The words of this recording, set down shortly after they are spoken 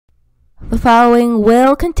The following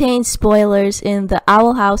will contain spoilers in the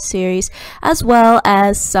Owl House series, as well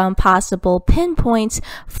as some possible pinpoints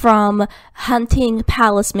from Hunting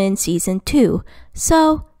Palisman Season 2.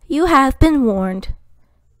 So, you have been warned.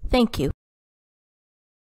 Thank you.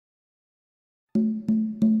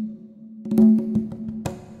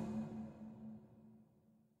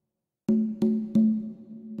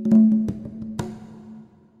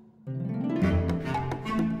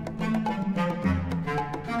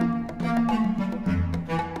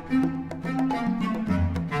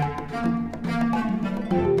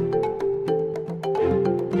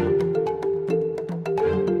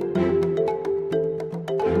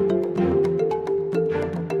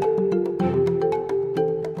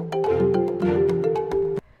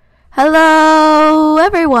 Hello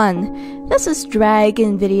everyone! This is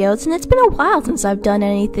Dragon Videos, and it's been a while since I've done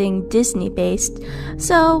anything Disney based.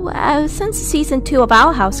 So, since Season 2 of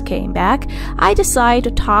Owl House came back, I decided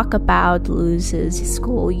to talk about Luz's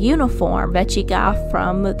school uniform that she got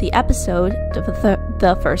from the episode of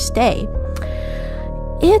the first day.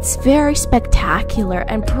 It's very spectacular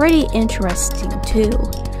and pretty interesting too.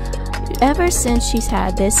 Ever since she's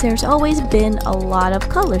had this, there's always been a lot of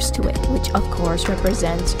colors to it, which of course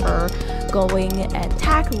represents her going and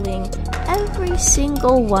tackling every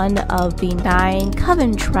single one of the 9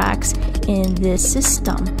 coven tracks in this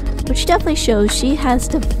system, which definitely shows she has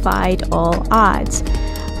defied all odds.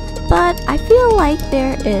 But I feel like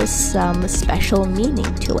there is some special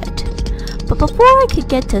meaning to it. But before I could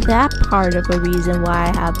get to that part of the reason why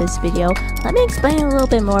I have this video, let me explain a little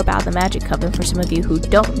bit more about the Magic Coven for some of you who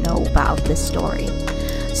don't know about this story.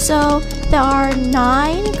 So, there are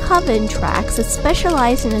 9 coven tracks that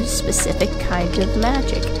specialize in a specific kind of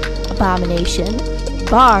magic. Abomination,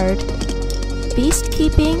 Bard,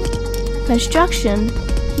 Beastkeeping, Construction,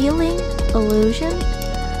 Healing, Illusion,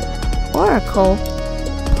 Oracle,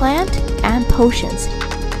 Plant, and Potions.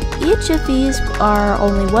 Each of these are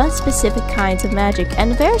only one specific kind of magic,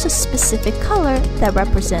 and there's a specific color that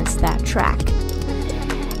represents that track.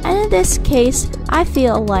 And in this case, I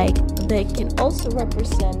feel like they can also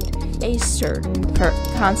represent a certain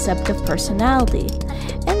concept of personality.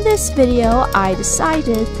 In this video, I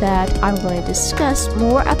decided that I'm going to discuss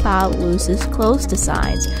more about Luz's clothes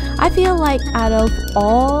designs. I feel like out of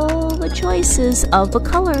all the choices of the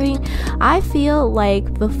coloring, I feel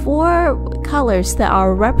like the 4 colors that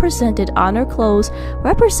are represented on her clothes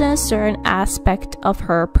represent a certain aspect of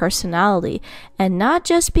her personality, and not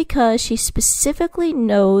just because she specifically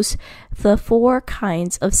knows the 4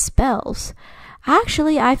 kinds of spells.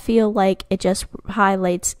 Actually, I feel like it just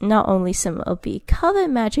highlights not only some of the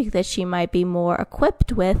coven magic that she might be more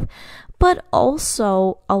equipped with, but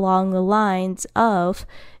also along the lines of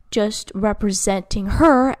just representing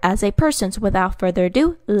her as a person. So without further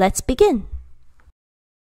ado, let's begin.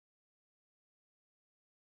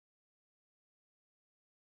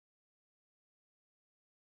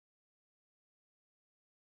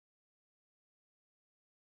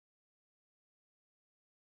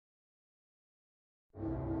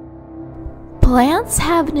 Plants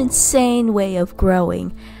have an insane way of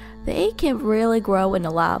growing. They can really grow in a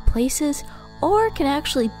lot of places, or can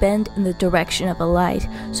actually bend in the direction of the light.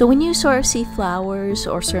 So when you sort of see flowers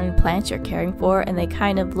or certain plants you're caring for and they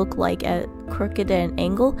kind of look like a crooked at an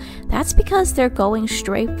angle, that's because they're going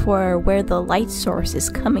straight for where the light source is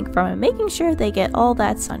coming from and making sure they get all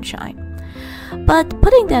that sunshine. But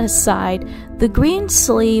putting that aside, the green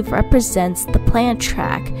sleeve represents the plant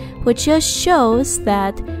track, which just shows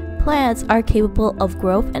that plants are capable of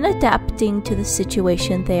growth and adapting to the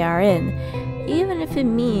situation they are in, even if it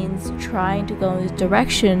means trying to go in the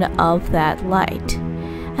direction of that light.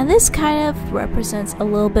 And this kind of represents a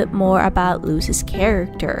little bit more about Luz's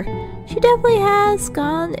character. She definitely has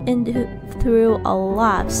gone through a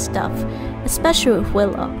lot of stuff, especially with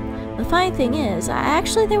Willow. The funny thing is,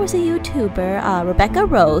 there was a YouTuber, Rebecca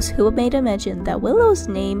Rose, who made a mention that Willow's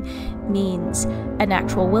name means an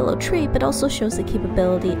actual willow tree, but also shows the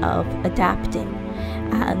capability of adapting.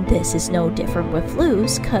 And this is no different with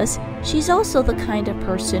Luz, because she's also the kind of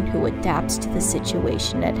person who adapts to the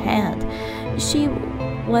situation at hand.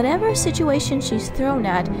 Whatever situation she's thrown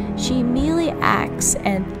at, she immediately acts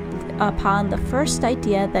upon the first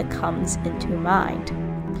idea that comes into mind.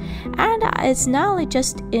 And it's not only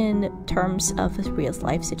just in terms of real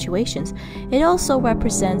life situations, it also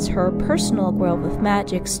represents her personal growth with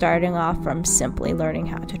magic, starting off from simply learning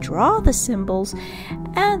how to draw the symbols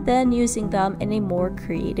and then using them in a more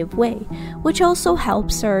creative way, which also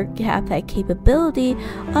helps her have that capability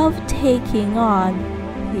of taking on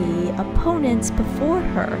the opponents before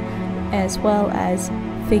her, as well as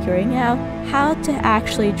figuring out how to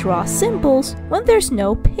actually draw symbols when there's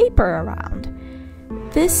no paper around.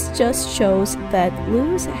 This just shows that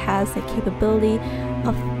Luz has the capability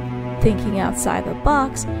of thinking outside the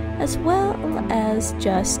box, as well as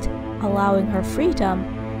just allowing her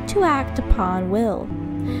freedom to act upon will.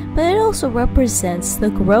 But it also represents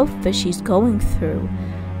the growth that she's going through.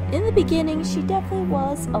 In the beginning, she definitely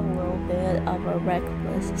was a little bit of a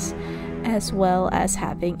reckless, as well as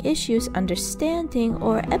having issues understanding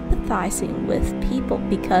or empathizing with people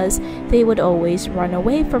because they would always run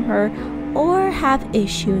away from her or have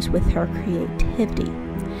issues with her creativity.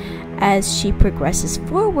 As she progresses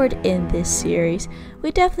forward in this series,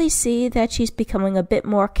 we definitely see that she's becoming a bit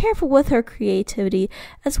more careful with her creativity,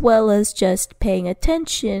 as well as just paying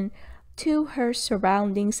attention to her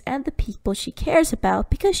surroundings and the people she cares about,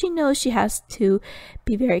 because she knows she has to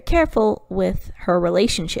be very careful with her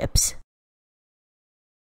relationships.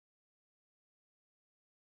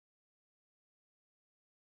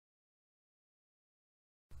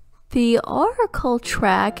 The Oracle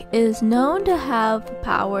track is known to have the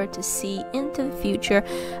power to see into the future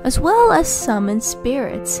as well as summon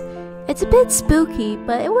spirits. It's a bit spooky,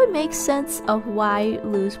 but it would make sense of why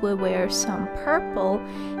Luz would wear some purple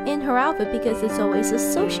in her outfit because it's always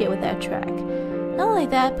associated with that track. Not only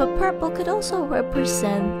that, but purple could also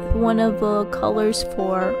represent one of the colors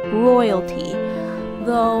for royalty.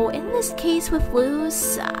 Though in this case with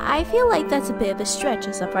Luz, I feel like that's a bit of a stretch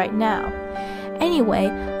as of right now. Anyway,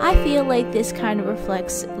 I feel like this kind of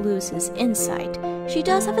reflects Luz's insight. She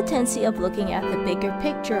does have a tendency of looking at the bigger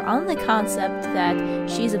picture on the concept that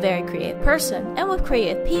she's a very creative person, and with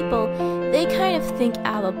creative people, they kind of think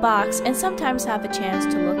out of the box and sometimes have a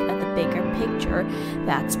chance to look at the bigger picture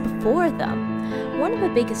that's before them. One of the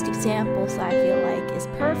biggest examples I feel like is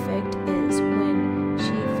perfect is when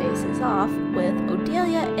she faces off with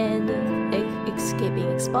Odelia in escaping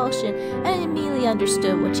expulsion and immediately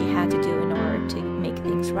understood what she had to do in order to make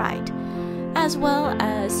things right, as well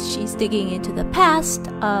as she's digging into the past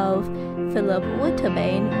of Philip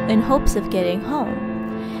Witterbane in hopes of getting home.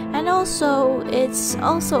 And also, it's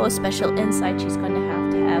also a special insight she's going to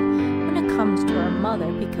have when it comes to her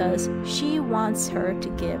mother, because she wants her to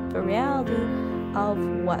get the reality of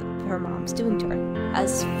what her mom's doing to her.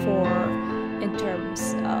 As for in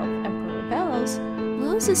terms of Emperor Bellows,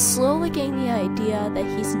 Luz is slowly getting the idea that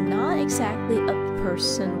he's not exactly a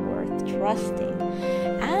person worth trusting,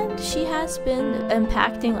 and she has been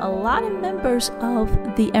impacting a lot of members of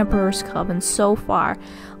the Emperor's Coven so far,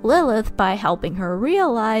 Lilith by helping her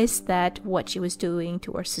realize that what she was doing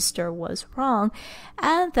to her sister was wrong,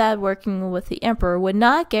 and that working with the Emperor would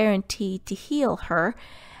not guarantee to heal her.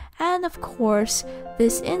 And of course,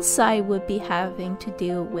 this insight would be having to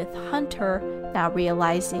do with Hunter now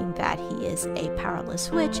realizing that he is a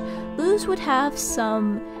powerless witch. Luz would have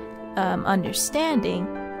some understanding,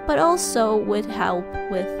 but also would help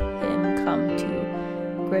with him come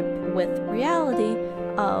to grip with reality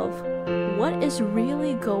of what is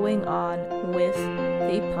really going on with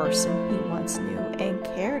the person he once knew and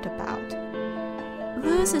cared about.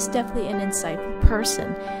 Luz is definitely an insightful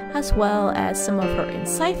person, as well as some of her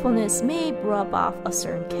insightfulness may rub off of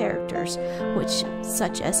certain characters,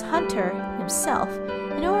 such as Hunter himself,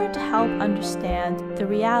 in order to help understand the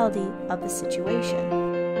reality of the situation.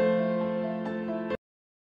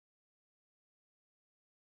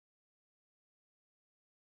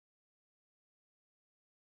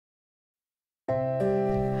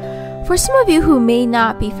 For some of you who may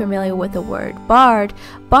not be familiar with the word bard,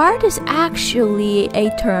 bard is actually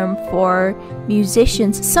a term for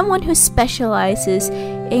musicians, someone who specializes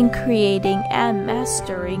in creating and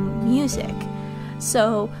mastering music.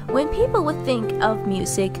 So when people would think of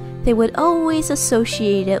music, they would always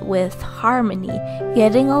associate it with harmony,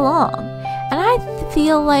 getting along. And I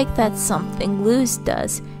feel like that's something Luz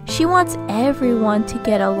does. She wants everyone to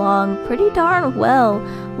get along pretty darn well,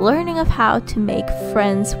 learning of how to make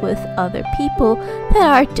friends with other people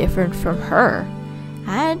that are different from her.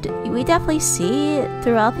 And we definitely see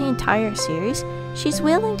throughout the entire series, she's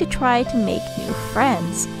willing to try to make new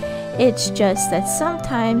friends. It's just that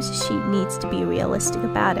sometimes she needs to be realistic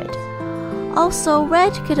about it. Also,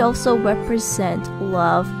 red could also represent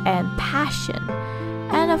love and passion.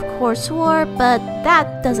 And of course war, but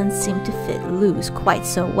that doesn't seem to fit Luz quite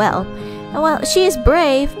so well. And well, she is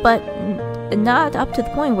brave, but not up to the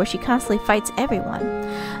point where she constantly fights everyone.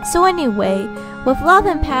 So anyway, with love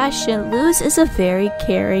and passion, Luz is a very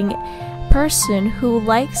caring person who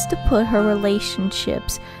likes to put her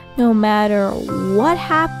relationships, no matter what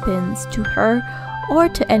happens to her or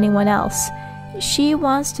to anyone else. She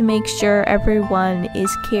wants to make sure everyone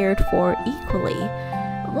is cared for equally.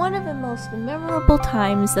 one of the most memorable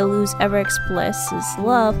times that Luz ever expresses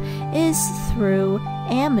love is through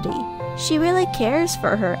Amity. She really cares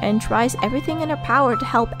for her and tries everything in her power to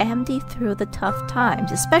help Amity through the tough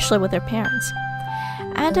times, especially with her parents.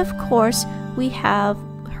 And of course, we have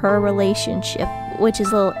her relationship, which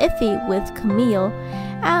is a little iffy with Camille,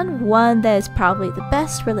 and one that is probably the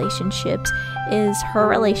best relationships is her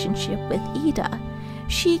relationship with Ida.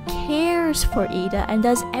 She cares for Ida and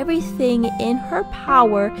does everything in her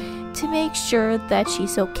power to make sure that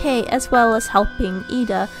she's okay, as well as helping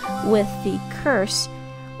Ida with the curse,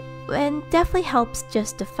 and definitely helps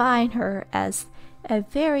just define her as a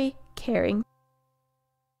very caring.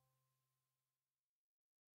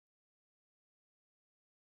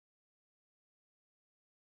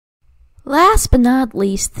 Last but not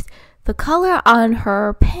least, the color on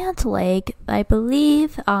her pant leg, I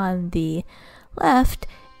believe on the left,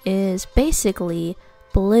 is basically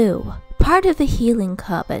blue, part of the healing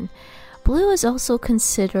coven. Blue is also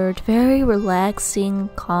considered very relaxing,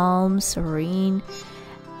 calm, serene,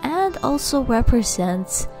 and also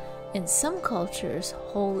represents, in some cultures,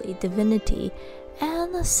 holy divinity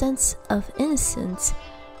and a sense of innocence,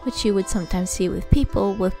 which you would sometimes see with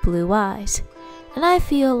people with blue eyes. And I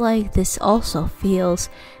feel like this also feels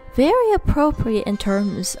very appropriate in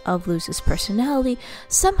terms of Luz's personality,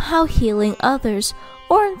 somehow healing others,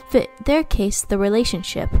 or in their case, the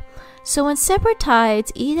relationship. So in Separate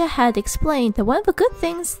Tides, Ida had explained that one of the good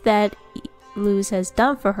things that Luz has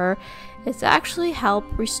done for her is actually help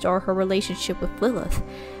restore her relationship with Lilith,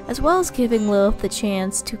 as well as giving Lilith the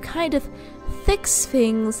chance to kind of fix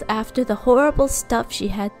things after the horrible stuff she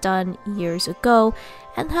had done years ago,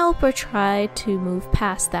 and help her try to move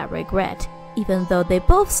past that regret. Even though they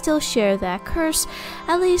both still share that curse,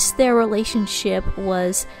 at least their relationship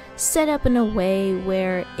was set up in a way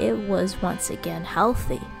where it was once again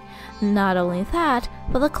healthy. Not only that,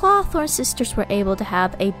 but the Clawthorn sisters were able to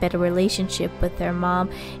have a better relationship with their mom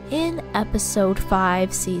in episode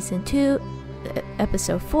 4, season 2,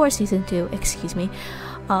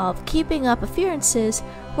 of Keeping Up Appearances,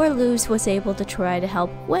 where Luz was able to try to help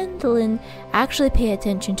Gwendolyn actually pay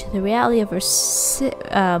attention to the reality of her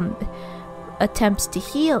attempts to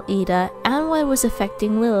heal Ida and what was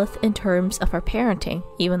affecting Lilith in terms of her parenting.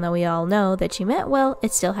 Even though we all know that she meant well,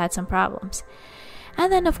 it still had some problems.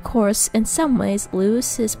 And then of course, in some ways,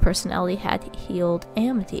 Luz's personality had healed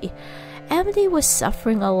Amity. Amity was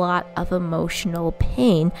suffering a lot of emotional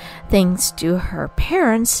pain thanks to her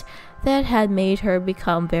parents that had made her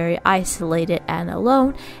become very isolated and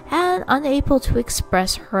alone and unable to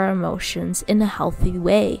express her emotions in a healthy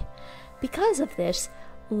way. Because of this,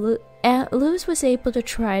 Luz was able to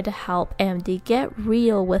try to help Amity get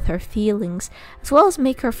real with her feelings, as well as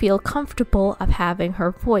make her feel comfortable of having her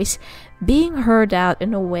voice being heard out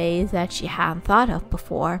in a way that she hadn't thought of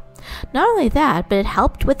before. Not only that, but it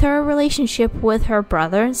helped with her relationship with her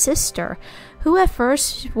brother and sister, who at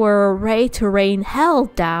first were ready to rain hell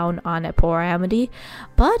down on a poor Amity,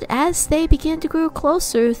 but as they began to grow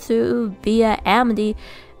closer through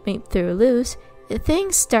Luz,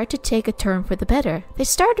 things start to take a turn for the better. They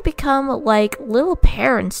start to become like little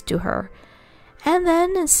parents to her. And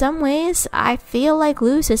then in some ways, I feel like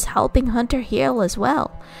Luz is helping Hunter heal as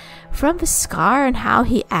well. From the scar and how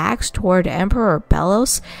he acts toward Emperor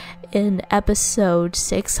Bellows in episode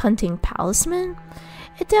 6, Hunting Talisman,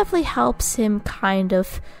 it definitely helps him kind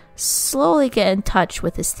of slowly get in touch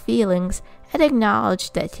with his feelings and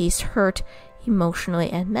acknowledge that he's hurt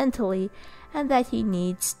emotionally and mentally, and that he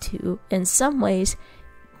needs to, in some ways,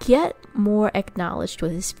 get more acknowledged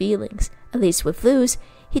with his feelings. At least with Luz,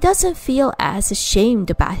 he doesn't feel as ashamed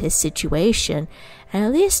about his situation, and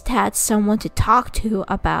at least had someone to talk to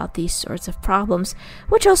about these sorts of problems,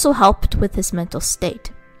 which also helped with his mental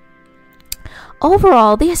state.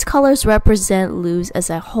 Overall, these colors represent Luz as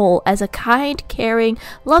a whole, as a kind, caring,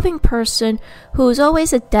 loving person who is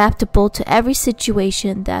always adaptable to every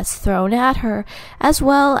situation that's thrown at her, as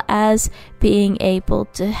well as being able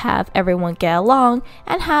to have everyone get along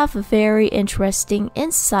and have a very interesting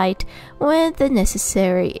insight when the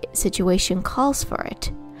necessary situation calls for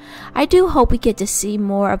it. I do hope we get to see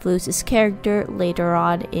more of Luz's character later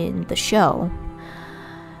on in the show.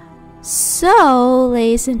 So,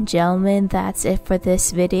 ladies and gentlemen, that's it for this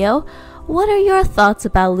video. What are your thoughts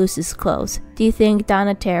about Luz's clothes? Do you think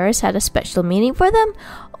Dana Terrance had a special meaning for them?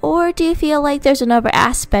 Or do you feel like there's another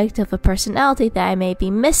aspect of a personality that I may be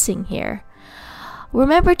missing here?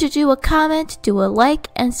 Remember to do a comment, do a like,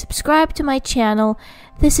 and subscribe to my channel.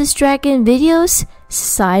 This is Dragon Videos,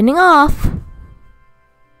 signing off.